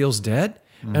worship feels dead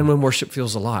and when worship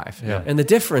feels alive. Yeah. And the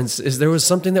difference is there was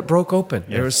something that broke open.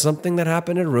 Yeah. There was something that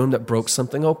happened in a room that broke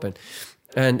something open.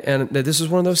 And this was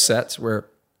one of those sets where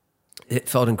it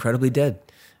felt incredibly dead.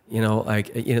 Like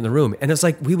in the room. And it's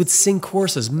like we would sing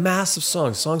choruses, massive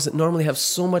songs that normally have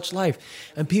so much life.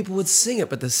 And people would sing it.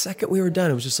 But the second we were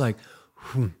done, it was just like,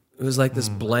 whew. It was like this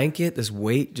blanket, this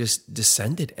weight just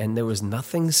descended. And there was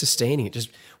nothing sustaining. It just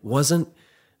wasn't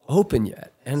open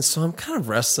yet. And so I'm kind of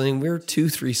wrestling. We were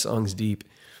 2-3 songs deep.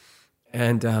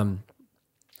 And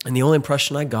the only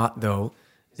impression I got, though,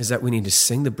 is that we need to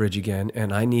sing the bridge again.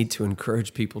 And I need to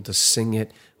encourage people to sing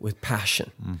it with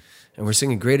passion. And we're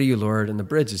singing "Great Are You, Lord," and the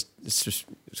bridge it's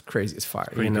crazy, it's fire.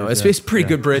 It's pretty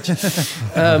good bridge.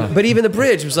 But even the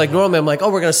bridge was like, normally I'm like, oh,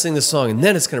 we're going to sing this song and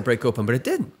then it's going to break open, but it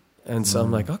didn't. And so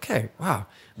I'm like, okay, wow.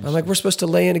 I'm like, we're supposed to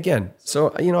lay in again.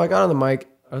 So I got on the mic.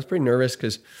 I was pretty nervous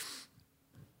because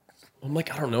I'm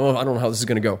like, I don't know how this is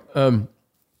going to go.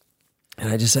 And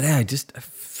I just said, hey, I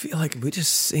feel like we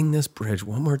just sing this bridge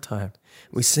one more time.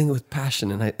 We sing it with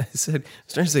passion. And I said, I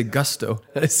was trying to say gusto.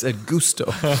 I said gusto.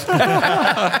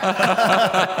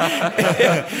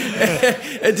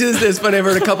 And to this day, it's funny. I've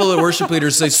heard a couple of worship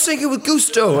leaders say, sing it with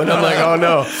gusto. And I'm like, oh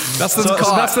no. That's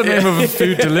the name of a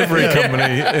food delivery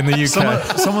company in the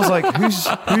UK. Someone's like, who's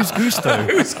Gusto?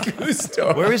 Who's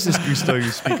Gusto? Where is this Gusto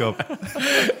you speak of?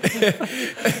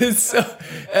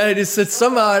 And I just said,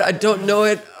 somehow, I don't know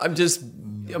it.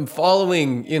 I'm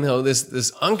following,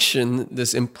 this unction,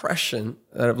 this impression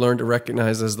that I've learned to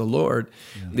recognize as the Lord,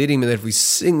 leading me that if we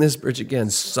sing this bridge again,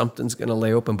 something's going to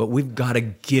lay open, but we've got to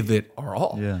give it our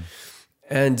all. Yeah.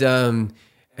 And I'm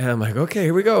like, okay,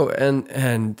 here we go.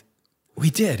 And we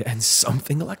did, and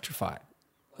something electrified.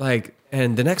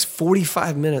 And the next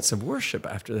 45 minutes of worship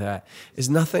after that is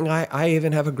nothing I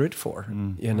even have a grid for,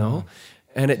 And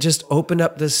it just opened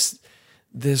up this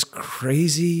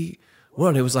crazy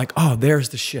world. It was like, oh, there's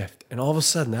the shift. And all of a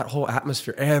sudden, that whole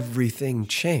atmosphere, everything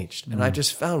changed. And I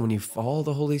just found when you follow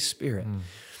the Holy Spirit,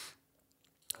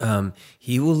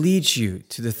 He will lead you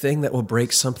to the thing that will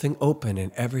break something open,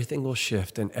 and everything will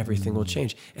shift and everything will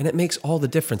change. And it makes all the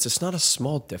difference. It's not a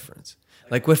small difference.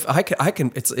 Like if I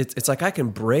can, it's like I can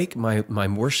break my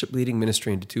worship leading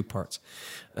ministry into 2 parts.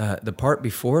 The part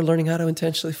before learning how to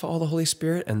intentionally follow the Holy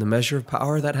Spirit and the measure of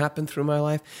power that happened through my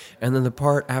life, and then the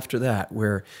part after that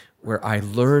where I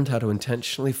learned how to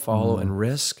intentionally follow and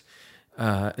risk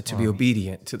to be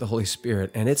obedient to the Holy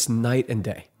Spirit. And it's night and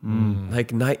day,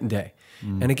 like night and day.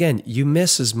 And again, you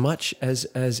miss as much as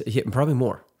probably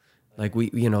more. Like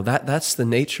that's the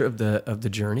nature of the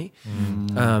journey.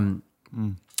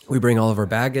 We bring all of our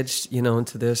baggage,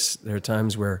 into this. There are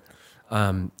times where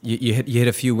you hit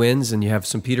a few wins and you have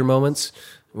some Peter moments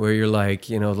where you're like,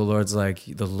 the Lord's like,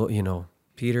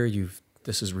 Peter,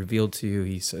 this is revealed to you.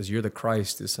 He says, you're the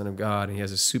Christ, the Son of God. And he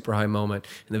has a super high moment.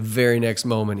 And the very next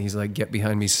moment, he's like, get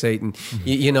behind me, Satan.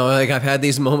 Like I've had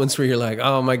these moments where you're like,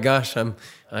 oh my gosh, I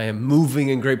am moving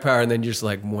in great power. And then you're just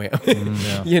like, wham,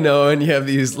 and you have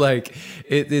these like,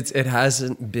 it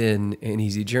hasn't been an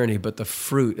easy journey, but the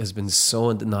fruit has been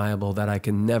so undeniable that I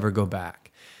can never go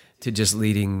back to just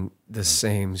leading the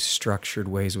same structured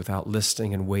ways without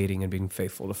listening and waiting and being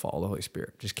faithful to follow the Holy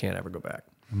Spirit. Just can't ever go back.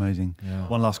 Amazing. Yeah.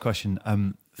 One last question.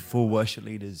 For worship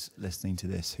leaders listening to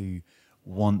this who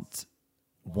want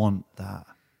that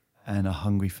and are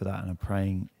hungry for that and are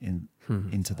praying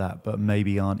into that, but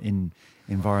maybe aren't in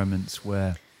environments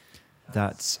where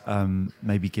that's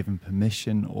maybe given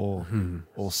permission or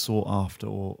sought after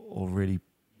or really,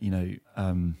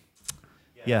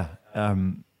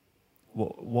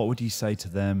 what would you say to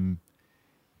them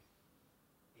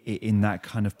in that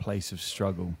kind of place of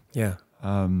struggle? Yeah.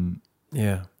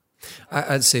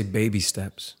 I'd say baby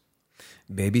steps,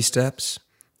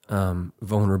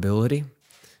 vulnerability,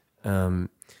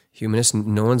 humanness.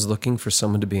 No one's looking for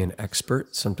someone to be an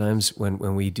expert. Sometimes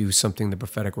when we do something in the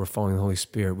prophetic, we're following the Holy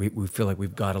Spirit, we feel like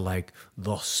we've got to like,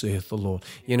 thus saith the Lord,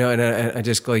 and I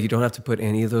just go, you don't have to put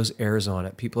any of those airs on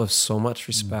it. People have so much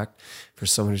respect for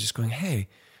someone who's just going, hey,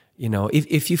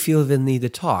 if you feel the need to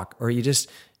talk, or you just,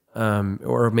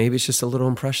 or maybe it's just a little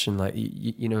impression, like,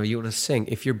 you want to sing.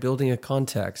 If you're building a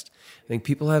context, I think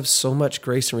people have so much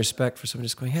grace and respect for someone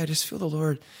just going, hey, I just feel the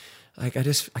Lord. Like, I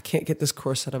can't get this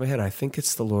chorus out of my head. I think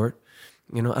it's the Lord.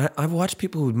 I've watched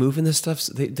people who move in this stuff.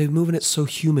 They move in it so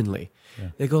humanly. Yeah.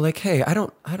 They go like, hey, I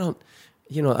don't, I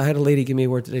had a lady give me a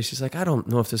word today. She's like, I don't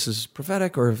know if this is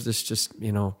prophetic or if this just,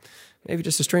 maybe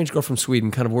just a strange girl from Sweden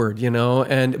kind of word,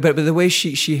 but the way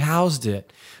she housed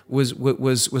it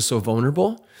was so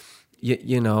vulnerable,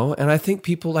 and I think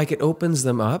people, like, it opens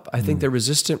them up. I think they're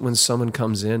resistant when someone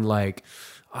comes in like,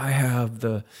 I have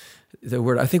the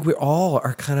word. I think we all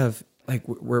are kind of like,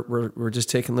 we're just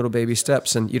taking little baby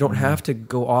steps, and you don't have to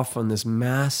go off on this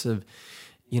massive,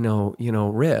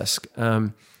 risk.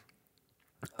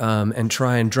 And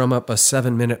try and drum up a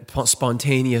 7-minute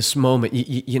spontaneous moment,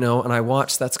 and I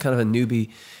watch, that's kind of a newbie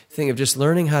thing of just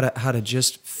learning how to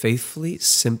just faithfully,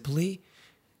 simply,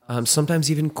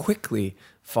 sometimes even quickly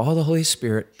follow the Holy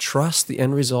Spirit, trust the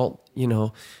end result,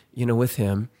 with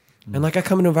Him. And like, I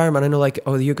come in an environment, I know, like,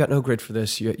 oh, you've got no grid for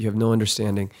this, you have no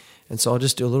understanding. And so I'll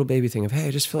just do a little baby thing of, hey,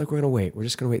 I just feel like we're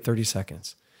just going to wait 30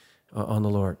 seconds on the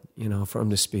Lord, for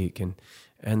Him to speak.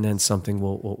 And then something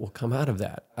will come out of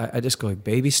that. I just go like,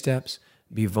 baby steps,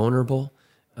 be vulnerable,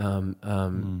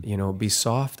 be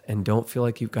soft, and don't feel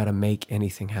like you've got to make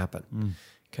anything happen,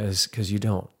 because you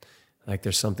don't. Like,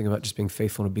 there's something about just being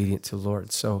faithful and obedient to the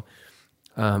Lord. So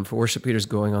for worship leaders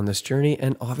going on this journey,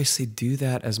 and obviously do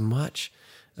that as much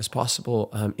as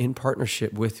possible in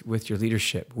partnership with your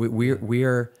leadership.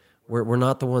 We're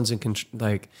not the ones in control,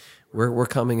 like, we're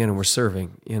coming in and we're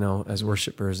serving, as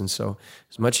worshipers. And so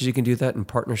as much as you can do that in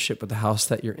partnership with the house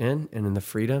that you're in and in the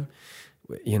freedom,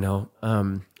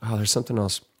 there's something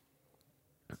else.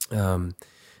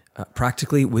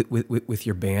 Practically with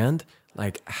your band,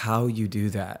 like, how you do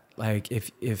that. Like,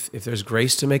 if there's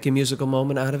grace to make a musical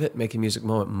moment out of it, make a music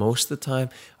moment. Most of the time,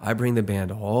 I bring the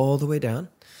band all the way down.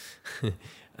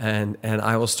 and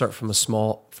I will start from a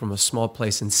small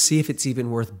place and see if it's even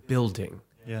worth building.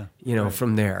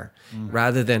 From there,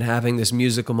 rather than having this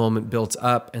musical moment built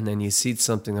up, and then you see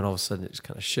something that all of a sudden it just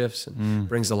kind of shifts and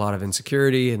brings a lot of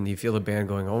insecurity, and you feel the band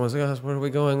going, oh my gosh, where are we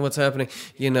going? What's happening?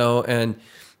 And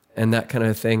that kind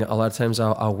of thing. A lot of times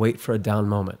I'll wait for a down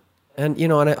moment. And,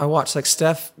 and I watch, like,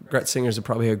 Steph Gretzinger is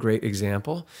probably a great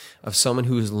example of someone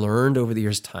who has learned over the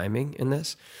years timing in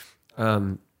this.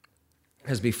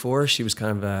 Because before, she was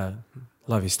kind of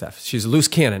love you, Steph. She's a loose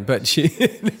cannon, but she's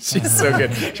so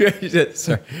good.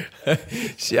 Sorry.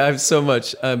 I have so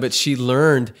much, but she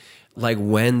learned, like,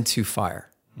 when to fire.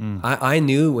 I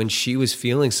knew when she was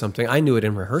feeling something. I knew it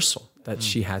in rehearsal that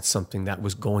she had something that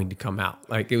was going to come out.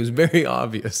 Like, it was very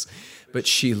obvious. But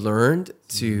she learned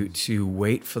to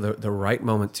wait for the right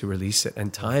moment to release it,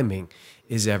 and timing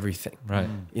is everything, right?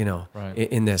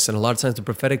 In this. And a lot of times the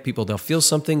prophetic people, they'll feel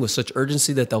something with such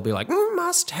urgency that they'll be like,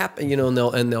 must happen,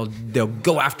 and they'll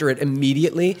go after it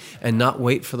immediately and not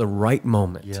wait for the right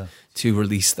moment to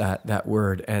release that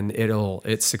word, and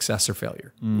it's success or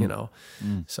failure,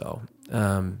 So,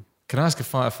 can I ask a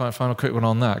final quick one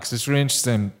on that? Because it's really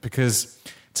interesting, because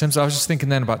in terms of, I was just thinking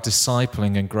then about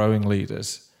discipling and growing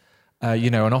leaders.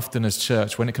 And often as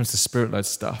church, when it comes to Spirit-led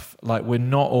stuff, like, we're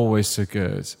not always so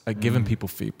good at giving people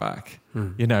feedback,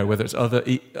 whether it's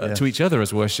to each other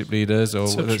as worship leaders, or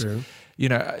so whether true.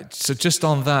 So just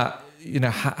on that,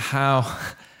 how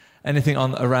anything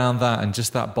around that, and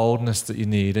just that boldness that you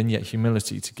need, and yet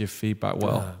humility to give feedback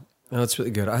well. No, that's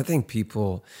really good. I think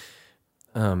people,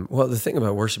 the thing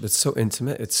about worship, it's so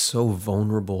intimate, it's so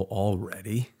vulnerable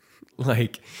already.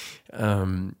 Like,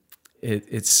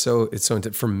 it's so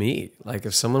intimate for me. Like,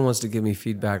 if someone wants to give me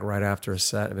feedback right after a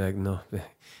set, I'd be like, no,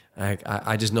 Like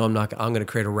I just know I'm going to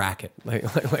create a racket,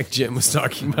 like Jim was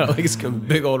talking about, like it's a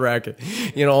big old racket.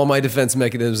 You know, all my defense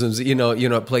mechanisms,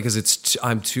 at play because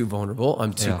I'm too vulnerable,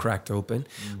 I'm too cracked open.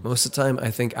 Most of the time,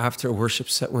 I think after a worship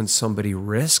set, when somebody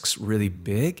risks really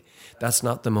big, that's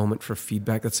not the moment for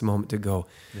feedback. That's the moment to go,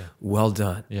 well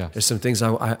done. Yeah. There's some things I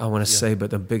want to say, but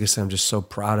the biggest thing, I'm just so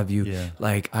proud of you. Yeah.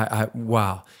 Like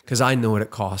wow, because I know what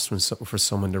it costs for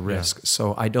someone to risk.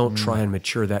 So I don't try and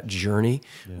mature that journey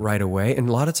right away. And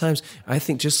a lot of times, I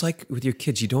think just like with your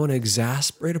kids, you don't want to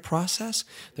exasperate a process.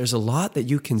 There's a lot that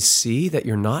you can see that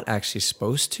you're not actually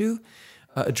supposed to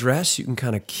address. You can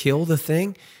kind of kill the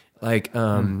thing, like by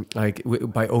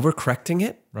overcorrecting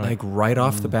it, like right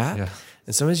off the bat. Yeah.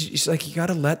 And sometimes it's like you got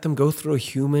to let them go through a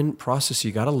human process.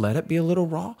 You got to let it be a little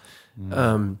raw.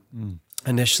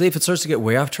 Initially, if it starts to get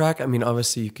way off track, I mean,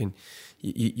 obviously you can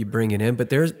you bring it in. But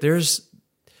there's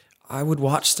I would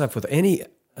watch stuff with any,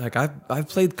 like I've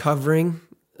played covering.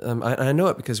 I know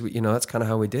it because that's kind of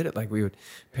how we did it. Like we would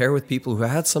pair with people who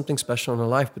had something special in their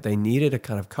life, but they needed a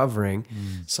kind of covering,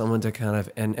 someone to kind of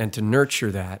and to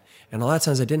nurture that. And a lot of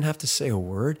times I didn't have to say a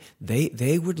word.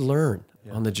 They would learn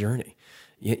on the journey.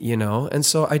 And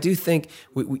so I do think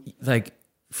we like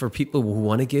for people who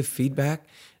want to give feedback,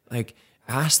 like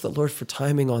ask the Lord for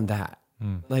timing on that.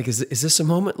 Like, is this a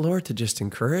moment, Lord, to just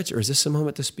encourage, or is this a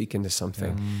moment to speak into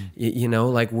something?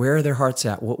 Like where are their hearts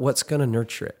at? What's going to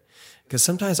nurture it? Because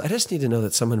sometimes I just need to know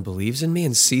that someone believes in me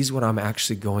and sees what I'm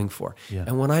actually going for. Yeah.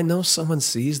 And when I know someone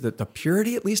sees that the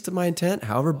purity, at least of my intent,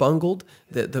 however bungled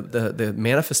the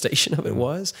manifestation of it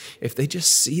was, if they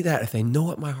just see that, if they know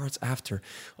what my heart's after,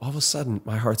 all of a sudden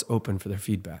my heart's open for their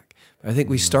feedback. I think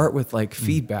we start with like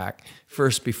feedback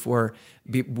first before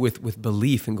with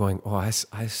belief and going, oh, I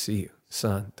see you,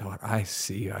 son, daughter, I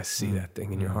see you. I see that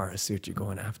thing in your heart. I see what you're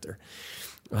going after.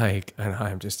 Like, and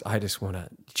I just want to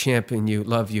champion you,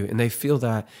 love you. And they feel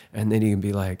that. And then you can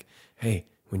be like, hey,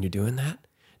 when you're doing that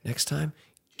next time,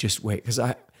 just wait. Because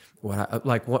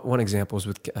one example is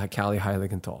with Callie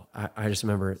Heiligenthal. I just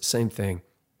remember same thing.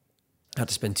 I had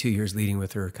to spend 2 years leading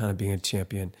with her, kind of being a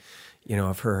champion,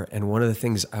 of her. And one of the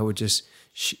things I would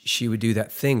she would do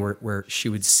that thing where she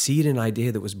would seed an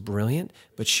idea that was brilliant,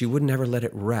 but she would never let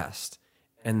it rest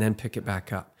and then pick it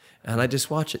back up. And I just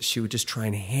watch it. She would just try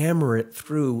and hammer it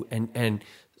through and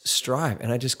strive.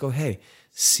 And I just go, hey,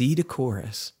 seed a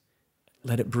chorus,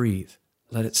 let it breathe,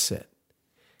 let it sit,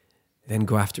 then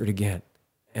go after it again.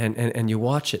 And you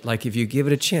watch it. Like if you give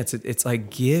it a chance, it's like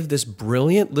give this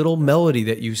brilliant little melody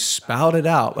that you spouted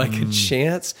out like a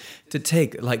chance to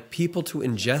take, like people to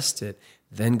ingest it,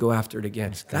 then go after it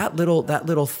again. That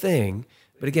little thing.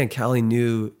 But again, Callie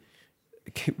knew.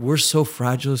 We're so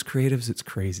fragile as creatives, it's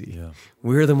crazy. Yeah.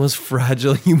 We're the most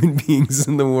fragile human beings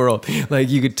in the world. Like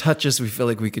you could touch us, we feel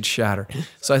like we could shatter.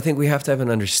 So I think we have to have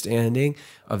an understanding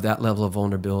of that level of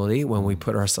vulnerability when we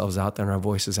put ourselves out there and our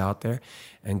voices out there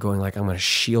and going like, I'm going to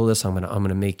shield this. I'm going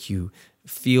to make you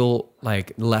feel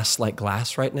like less like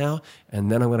glass right now.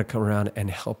 And then I'm going to come around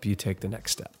and help you take the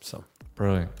next step. So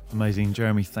brilliant. Amazing.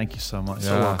 Jeremy, thank you so much. Yeah,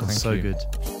 so welcome. thank So you. good.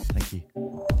 Thank you.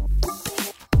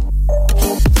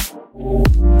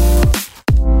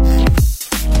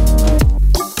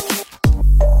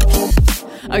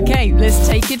 Okay, let's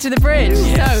take it to the bridge.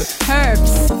 So,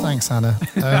 Herbs. Thanks, Hannah.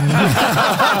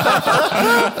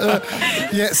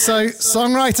 So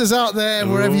songwriters out there,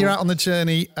 wherever you're at on the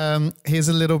journey, here's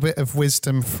a little bit of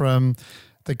wisdom from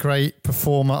the great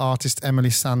performer, artist Emily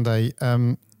Sandé.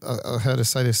 I heard her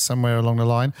say this somewhere along the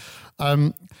line.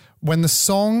 When the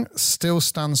song still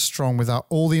stands strong without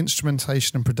all the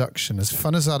instrumentation and production, as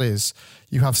fun as that is,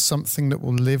 you have something that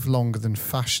will live longer than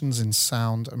fashions in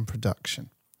sound and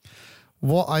production.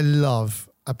 What I love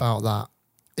about that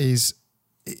is,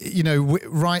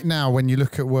 right now when you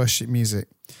look at worship music,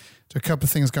 there are a couple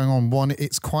of things going on. One,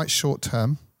 it's quite short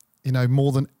term,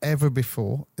 more than ever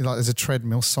before. Like there's a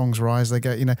treadmill, songs rise, they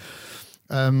go,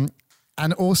 and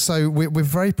also we're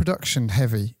very production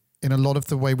heavy in a lot of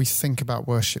the way we think about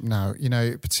worship now,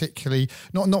 particularly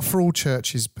not for all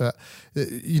churches, but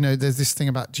there's this thing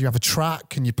about, do you have a track?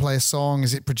 Can you play a song?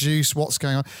 Is it produced? What's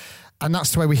going on? And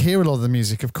that's the way we hear a lot of the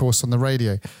music, of course, on the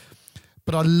radio.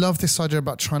 But I love this idea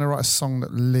about trying to write a song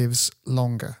that lives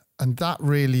longer. And that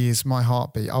really is my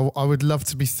heartbeat. I would love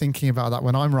to be thinking about that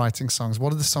when I'm writing songs.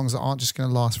 What are the songs that aren't just going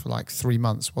to last for like 3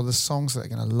 months? What are the songs that are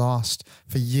going to last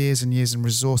for years and years and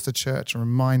resource the church and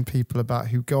remind people about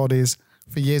who God is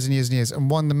for years and years and years?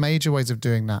 And one of the major ways of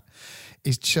doing that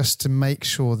is just to make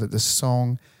sure that the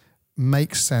song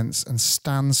makes sense and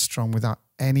stands strong without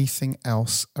anything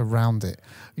else around it.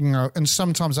 And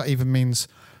sometimes that even means,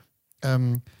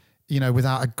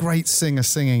 without a great singer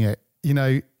singing it,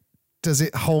 does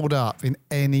it hold up in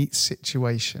any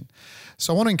situation?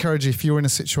 So I want to encourage you, if you're in a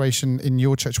situation in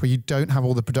your church where you don't have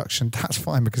all the production, that's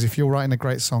fine, because if you're writing a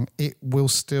great song, it will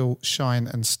still shine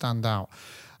and stand out.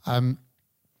 And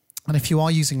if you are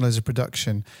using loads of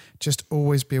production, just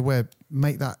always be aware,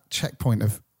 make that checkpoint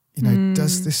of,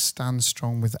 does this stand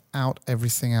strong without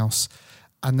everything else?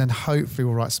 And then hopefully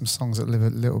we'll write some songs that live a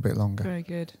little bit longer. Very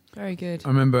good. Very good. I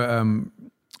remember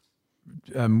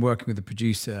working with a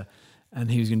producer, and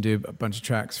he was going to do a bunch of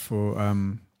tracks for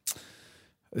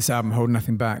this album, Hold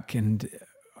Nothing Back, and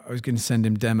I was going to send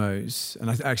him demos, and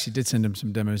I actually did send him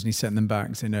some demos, and he sent them back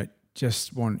and said, no,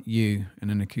 just want you and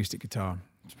an acoustic guitar.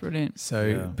 It's brilliant.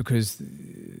 So because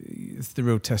it's the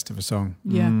real test of a song.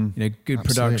 Yeah. Good Absolutely.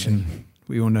 production,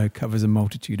 we all know, covers a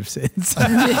multitude of sins.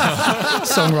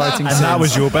 Songwriting And sins. that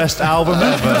was your best album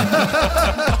ever.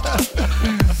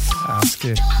 That's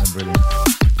good. Brilliant.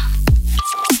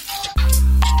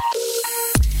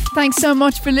 Thanks so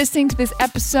much for listening to this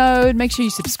episode. Make sure you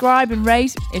subscribe and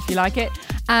rate if you like it.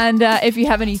 And if you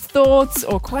have any thoughts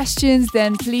or questions,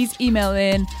 then please email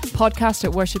in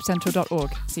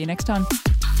podcast@worshipcentral.org. See you next time.